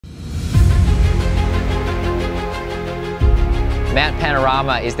Mount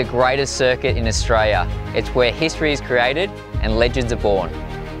Panorama is the greatest circuit in Australia. It's where history is created and legends are born.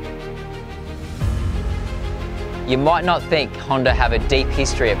 You might not think Honda have a deep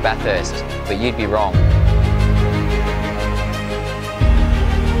history at Bathurst, but you'd be wrong.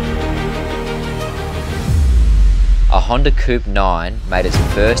 A Honda Coupe 9 made its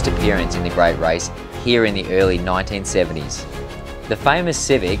first appearance in the Great Race here in the early 1970s. The famous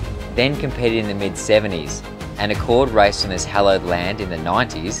Civic then competed in the mid-70s, and Accord raced on this hallowed land in the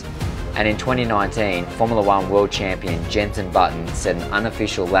 90s, and in 2019, Formula One World Champion Jenson Button set an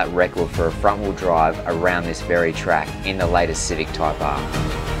unofficial lap record for a front-wheel drive around this very track in the latest Civic Type R.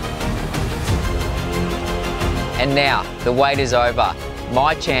 And now, the wait is over.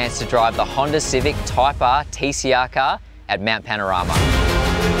 My chance to drive the Honda Civic Type R TCR car at Mount Panorama.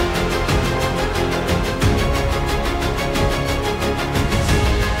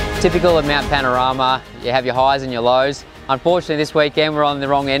 Typical of Mount Panorama, you have your highs and your lows. Unfortunately this weekend we're on the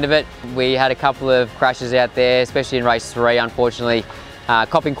wrong end of it. We had a couple of crashes out there, especially in race 3, unfortunately,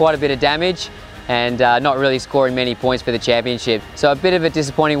 copping quite a bit of damage and not really scoring many points for the championship. So a bit of a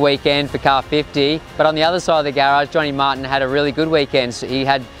disappointing weekend for car 50, but on the other side of the garage, Johnny Martin had a really good weekend. So he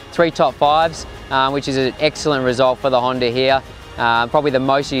had 3 top 5s, which is an excellent result for the Honda here. Probably the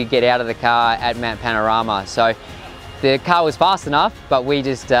most you get out of the car at Mount Panorama. So the car was fast enough, but we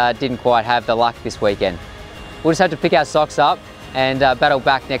just didn't quite have the luck this weekend. We'll just have to pick our socks up and battle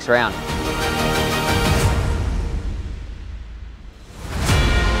back next round.